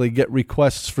periodically get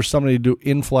requests for somebody to do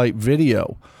in-flight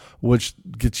video, which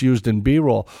gets used in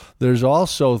B-roll. There's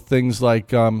also things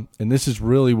like, and this is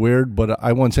really weird, but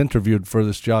I once interviewed for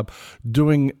this job,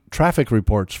 doing traffic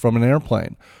reports from an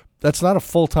airplane. That's not a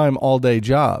full-time, all-day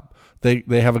job.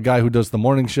 They have a guy who does the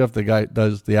morning shift, the guy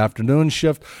does the afternoon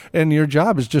shift, and your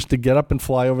job is just to get up and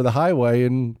fly over the highway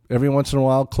and every once in a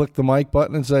while click the mic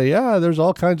button and say, yeah, there's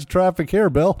all kinds of traffic here,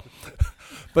 Bill.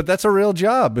 But that's a real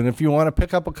job, and if you want to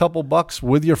pick up a couple bucks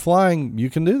with your flying, you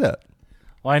can do that.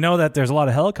 Well, I know that there's a lot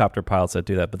of helicopter pilots that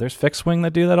do that, but there's fixed wing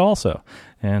that do that also.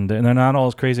 And they're not all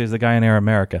as crazy as the guy in Air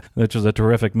America, which is a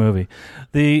terrific movie.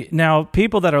 Now,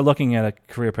 people that are looking at a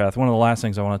career path, one of the last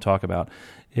things I want to talk about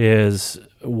is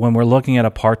when we're looking at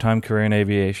a part-time career in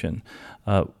aviation,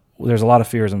 there's a lot of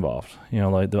fears involved,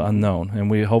 like the unknown. And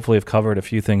we hopefully have covered a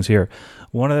few things here.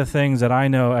 One of the things that I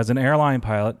know as an airline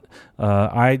pilot,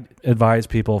 I advise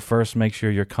people first make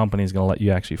sure your company is going to let you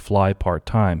actually fly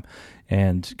part-time.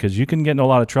 And because you can get into a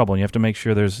lot of trouble, and you have to make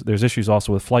sure there's issues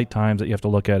also with flight times that you have to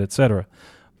look at, et cetera.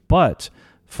 But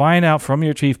find out from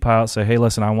your chief pilot, say, hey,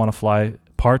 listen, I want to fly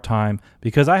part-time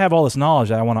because I have all this knowledge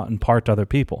that I want to impart to other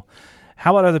people.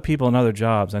 How about other people in other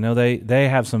jobs? I know they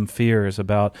have some fears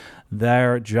about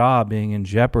their job being in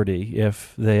jeopardy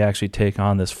if they actually take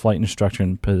on this flight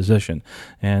instruction position.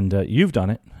 And you've done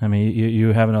it. I mean,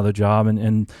 you have another job.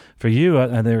 And for you,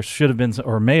 there should have been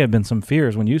or may have been some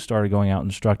fears when you started going out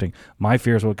instructing. My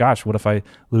fears were, gosh, what if I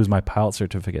lose my pilot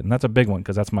certificate? And that's a big one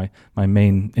because that's my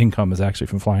main income is actually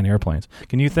from flying airplanes.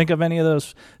 Can you think of any of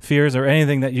those fears or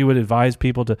anything that you would advise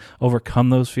people to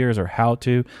overcome those fears or how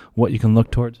to, what you can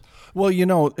look towards? Well,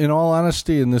 in all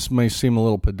honesty, and this may seem a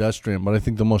little pedestrian, but I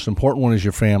think the most important one is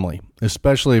your family,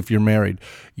 especially if you're married.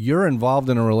 You're involved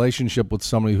in a relationship with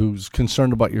somebody who's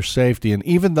concerned about your safety, and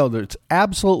even though it's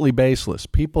absolutely baseless,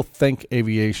 people think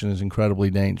aviation is incredibly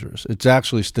dangerous. It's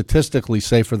actually statistically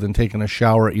safer than taking a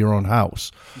shower at your own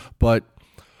house, but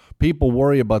people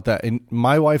worry about that. And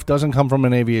my wife doesn't come from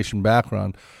an aviation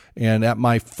background, and at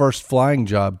my first flying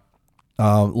job,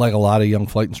 like a lot of young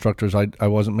flight instructors, I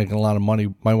wasn't making a lot of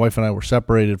money. My wife and I were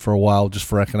separated for a while just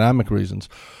for economic reasons.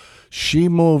 She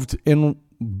moved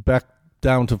back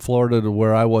down to Florida to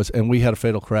where I was, and we had a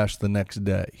fatal crash the next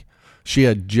day. She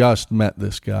had just met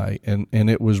this guy, and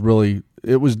it was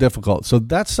difficult. So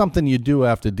that's something you do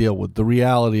have to deal with, the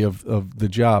reality of the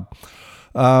job.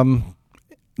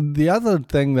 The other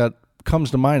thing that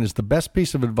comes to mind is the best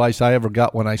piece of advice I ever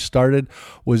got when I started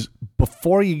was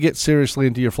before you get seriously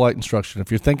into your flight instruction,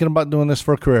 if you're thinking about doing this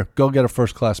for a career, go get a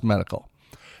first-class medical.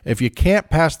 If you can't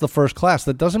pass the first class,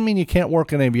 that doesn't mean you can't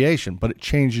work in aviation, but it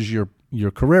changes your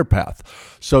career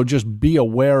path. So just be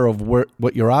aware of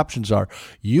what your options are.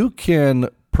 You can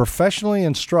professionally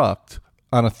instruct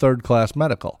on a third-class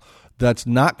medical. That's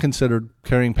not considered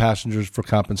carrying passengers for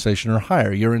compensation or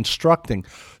hire. You're instructing.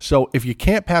 So if you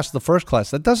can't pass the first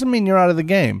class, that doesn't mean you're out of the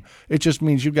game. It just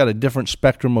means you've got a different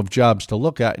spectrum of jobs to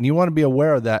look at, and you want to be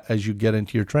aware of that as you get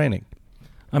into your training.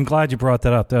 I'm glad you brought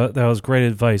that up. That was great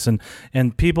advice. And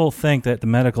people think that the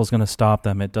medical is going to stop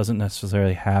them. It doesn't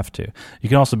necessarily have to. You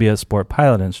can also be a sport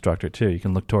pilot instructor, too. You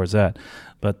can look towards that.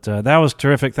 But that was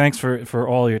terrific. Thanks for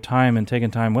all your time and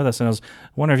taking time with us. And I was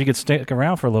wondering if you could stick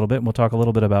around for a little bit, and we'll talk a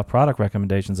little bit about product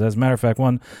recommendations. As a matter of fact,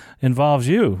 one involves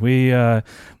you.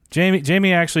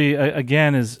 Jamie actually,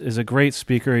 again, is a great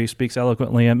speaker. He speaks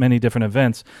eloquently at many different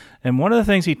events. And one of the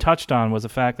things he touched on was the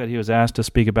fact that he was asked to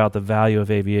speak about the value of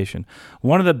aviation.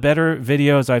 One of the better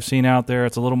videos I've seen out there,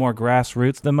 it's a little more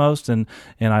grassroots than most, and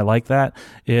I like that,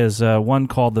 is one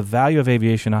called The Value of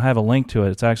Aviation. I'll have a link to it.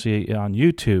 It's actually on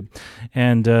YouTube.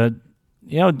 And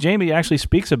Jamie actually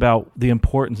speaks about the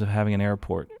importance of having an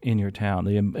airport in your town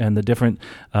and the different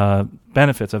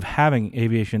benefits of having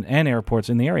aviation and airports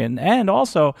in the area. And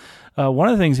also, one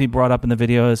of the things he brought up in the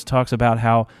video is talks about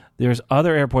how there's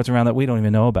other airports around that we don't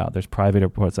even know about. There's private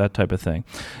airports, that type of thing.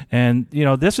 And,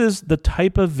 this is the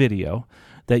type of video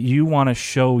that you want to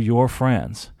show your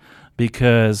friends.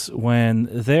 Because when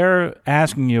they're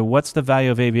asking you what's the value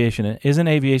of aviation, it isn't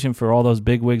aviation for all those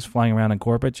big wigs flying around in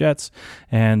corporate jets,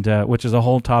 and which is a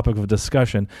whole topic of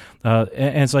discussion. And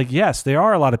it's like, yes, there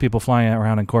are a lot of people flying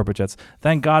around in corporate jets.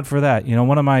 Thank God for that.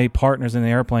 One of my partners in the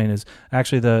airplane is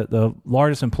actually the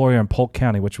largest employer in Polk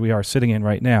County, which we are sitting in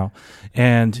right now.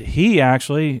 And he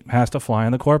actually has to fly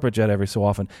in the corporate jet every so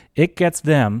often. It gets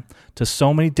them to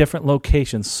so many different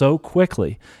locations so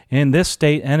quickly in this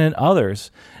state and in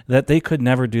others that they could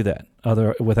never do that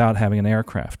without having an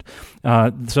aircraft.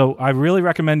 So I really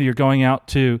recommend you're going out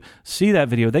to see that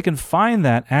video. They can find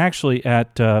that actually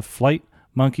at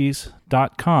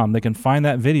flightmonkeys.com. They can find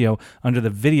that video under the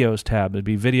videos tab. It'd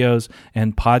be videos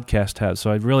and podcast tabs.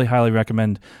 So I'd really highly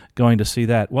recommend going to see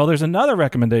that. Well, there's another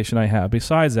recommendation I have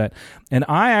besides that. And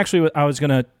I was going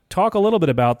to talk a little bit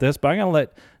about this, but I'm going to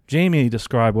let Jamie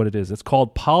describe what it is. It's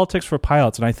called Politics for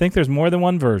Pilots, and I think there's more than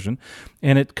one version,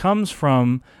 and it comes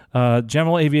from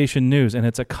General Aviation News, and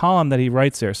it's a column that he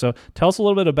writes there. So tell us a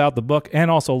little bit about the book and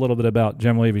also a little bit about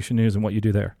General Aviation News and what you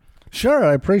do there. Sure,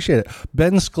 I appreciate it.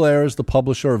 Ben Sclair is the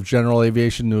publisher of General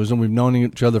Aviation News, and we've known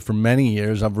each other for many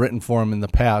years. I've written for him in the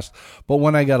past. But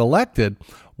when I got elected,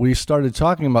 we started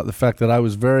talking about the fact that I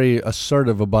was very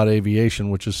assertive about aviation,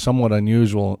 which is somewhat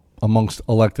unusual amongst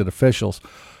elected officials.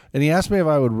 And he asked me if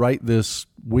I would write this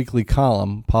weekly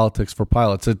column, Politics for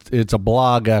Pilots. It's a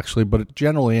blog, actually, but it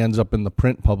generally ends up in the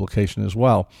print publication as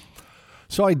well.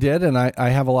 So I did, and I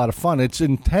have a lot of fun. It's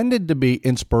intended to be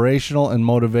inspirational and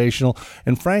motivational,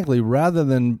 and frankly, rather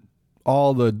than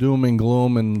all the doom and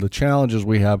gloom and the challenges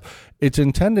we have, it's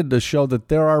intended to show that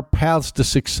there are paths to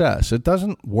success. It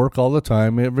doesn't work all the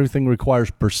time. Everything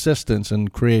requires persistence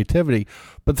and creativity.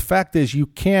 But the fact is, you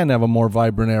can have a more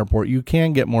vibrant airport. You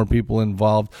can get more people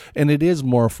involved, and it is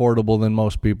more affordable than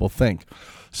most people think.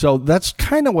 So that's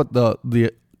kind of what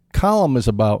the column is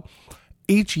about.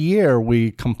 Each year,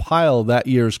 we compile that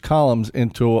year's columns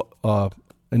into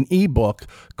an ebook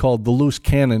called The Loose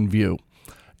Cannon View.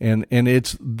 And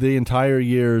it's the entire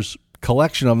year's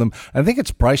collection of them. I think it's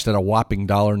priced at a whopping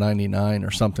 $1.99 or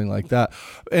something like that.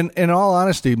 And in all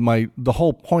honesty, the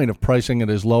whole point of pricing it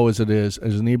as low as it is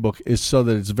as an ebook is so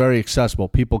that it's very accessible.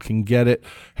 People can get it,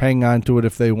 hang on to it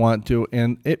if they want to,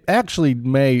 and it actually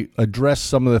may address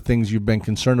some of the things you've been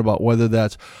concerned about, whether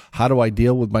that's how do I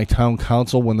deal with my town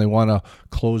council when they want to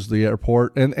close the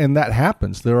airport, and that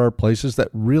happens. There are places that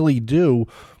really do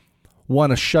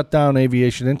want to shut down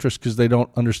aviation interests because they don't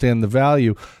understand the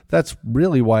value. That's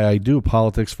really why I do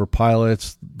Politics for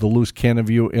Pilots, the Loose Cannon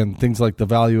View, and things like The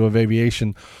Value of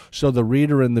Aviation, so the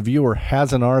reader and the viewer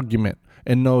has an argument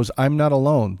and knows I'm not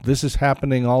alone. This is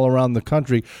happening all around the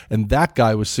country, and that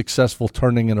guy was successful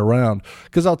turning it around.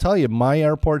 Because I'll tell you, my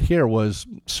airport here was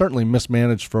certainly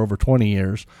mismanaged for over 20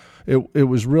 years. It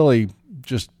was really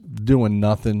just doing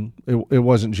nothing. It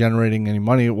wasn't generating any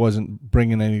money. It wasn't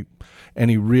bringing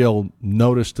any real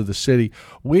notice to the city.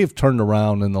 We've turned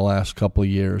around in the last couple of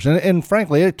years. And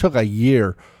frankly, it took a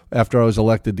year after I was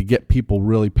elected to get people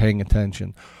really paying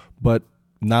attention. But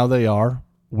now they are.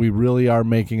 We really are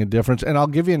making a difference. And I'll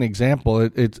give you an example.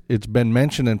 It's been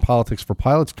mentioned in Politics for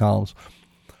Pilots columns.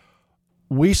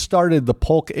 We started the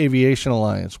Polk Aviation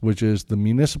Alliance, which is the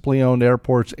municipally owned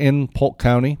airports in Polk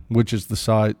County, which is the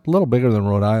size, a little bigger than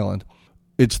Rhode Island.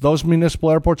 It's those municipal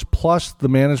airports plus the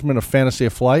management of Fantasy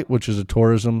of Flight, which is a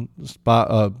tourism spot,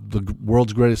 the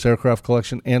world's greatest aircraft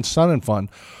collection, and Sun and Fun,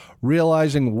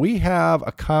 realizing we have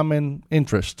a common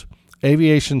interest,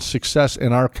 aviation success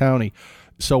in our county.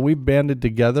 So we've banded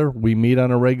together. We meet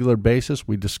on a regular basis.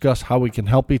 We discuss how we can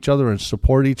help each other and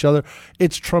support each other.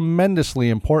 It's tremendously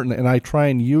important, and I try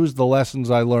and use the lessons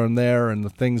I learned there and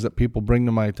the things that people bring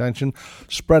to my attention,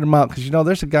 spread them out. Because,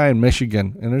 there's a guy in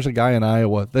Michigan and there's a guy in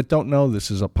Iowa that don't know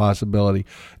this is a possibility,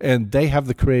 and they have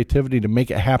the creativity to make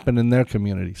it happen in their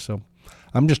community. So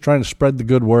I'm just trying to spread the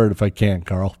good word if I can,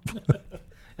 Carl.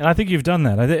 And I think you've done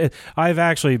that. I've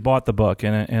actually bought the book,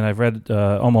 and I've read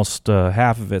almost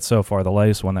half of it so far, the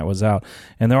latest one that was out.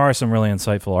 And there are some really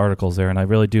insightful articles there, and I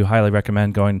really do highly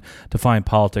recommend going to find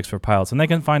Politics for Pilots. And they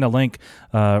can find a link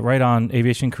right on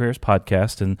Aviation Careers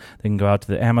Podcast, and they can go out to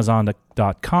the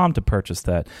Amazon.com to purchase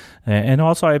that. And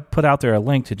also I put out there a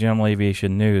link to General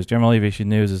Aviation News. General Aviation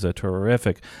News is a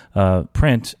terrific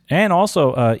print and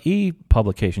also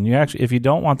e-publication. You actually, if you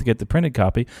don't want to get the printed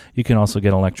copy, you can also get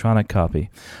an electronic copy.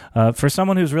 For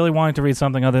someone who's really wanting to read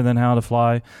something other than how to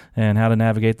fly and how to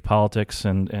navigate the politics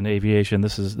and aviation,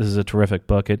 this is a terrific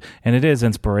book. It is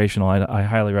inspirational. I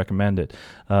highly recommend it.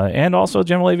 And also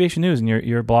General Aviation News and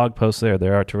your blog posts there. They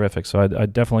are terrific. So I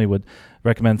definitely would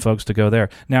recommend folks to go there.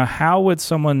 Now, how would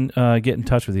someone get in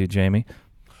touch with you, Jamie?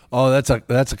 Oh, that's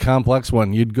a complex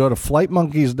one. You'd go to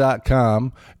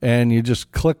flightmonkeys.com and you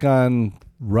just click on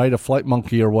write a Flight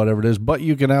Monkey or whatever it is, but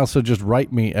you can also just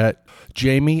write me at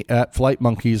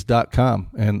jamie@flightmonkeys.com,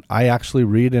 and I actually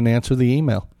read and answer the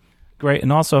email. Great.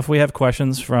 And also, if we have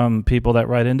questions from people that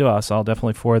write into us, I'll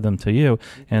definitely forward them to you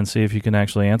and see if you can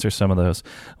actually answer some of those.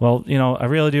 Well, I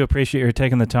really do appreciate your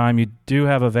taking the time. You do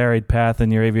have a varied path in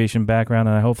your aviation background,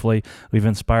 and hopefully we've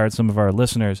inspired some of our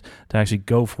listeners to actually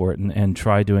go for it and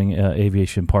try doing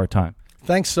aviation part-time.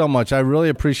 Thanks so much. I really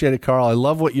appreciate it, Carl. I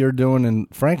love what you're doing, and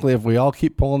frankly, if we all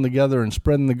keep pulling together and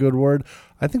spreading the good word,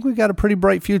 I think we've got a pretty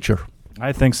bright future.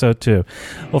 I think so, too.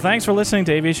 Well, thanks for listening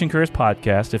to Aviation Careers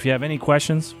Podcast. If you have any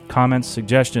questions, comments,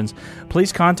 suggestions,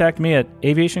 please contact me at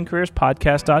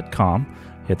aviationcareerspodcast.com.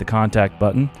 Hit the contact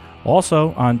button.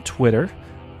 Also on Twitter,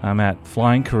 I'm at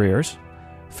Flying Careers.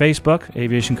 Facebook,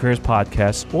 Aviation Careers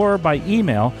Podcast, or by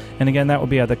email. And again, that would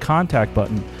be at the contact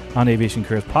button on Aviation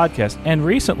Careers Podcast. And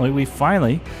recently, we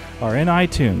finally are in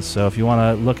iTunes. So if you want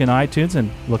to look in iTunes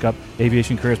and look up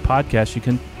Aviation Careers Podcast, you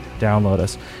can download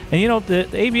us. And the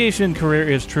aviation career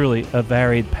is truly a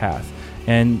varied path.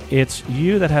 And it's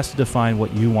you that has to define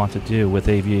what you want to do with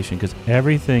aviation, because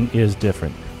everything is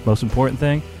different. Most important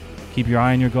thing, keep your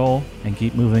eye on your goal and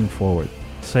keep moving forward.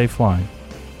 Safe flying.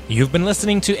 You've been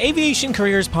listening to Aviation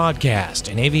Careers Podcast,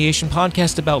 an aviation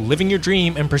podcast about living your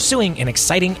dream and pursuing an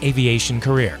exciting aviation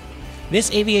career.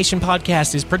 This aviation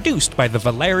podcast is produced by the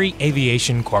Valeri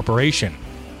Aviation Corporation.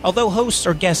 Although hosts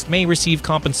or guests may receive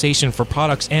compensation for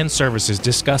products and services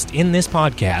discussed in this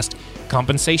podcast,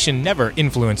 compensation never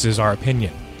influences our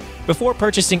opinion. Before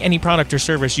purchasing any product or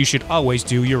service, you should always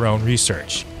do your own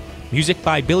research. Music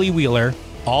by Billy Wheeler,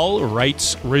 all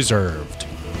rights reserved.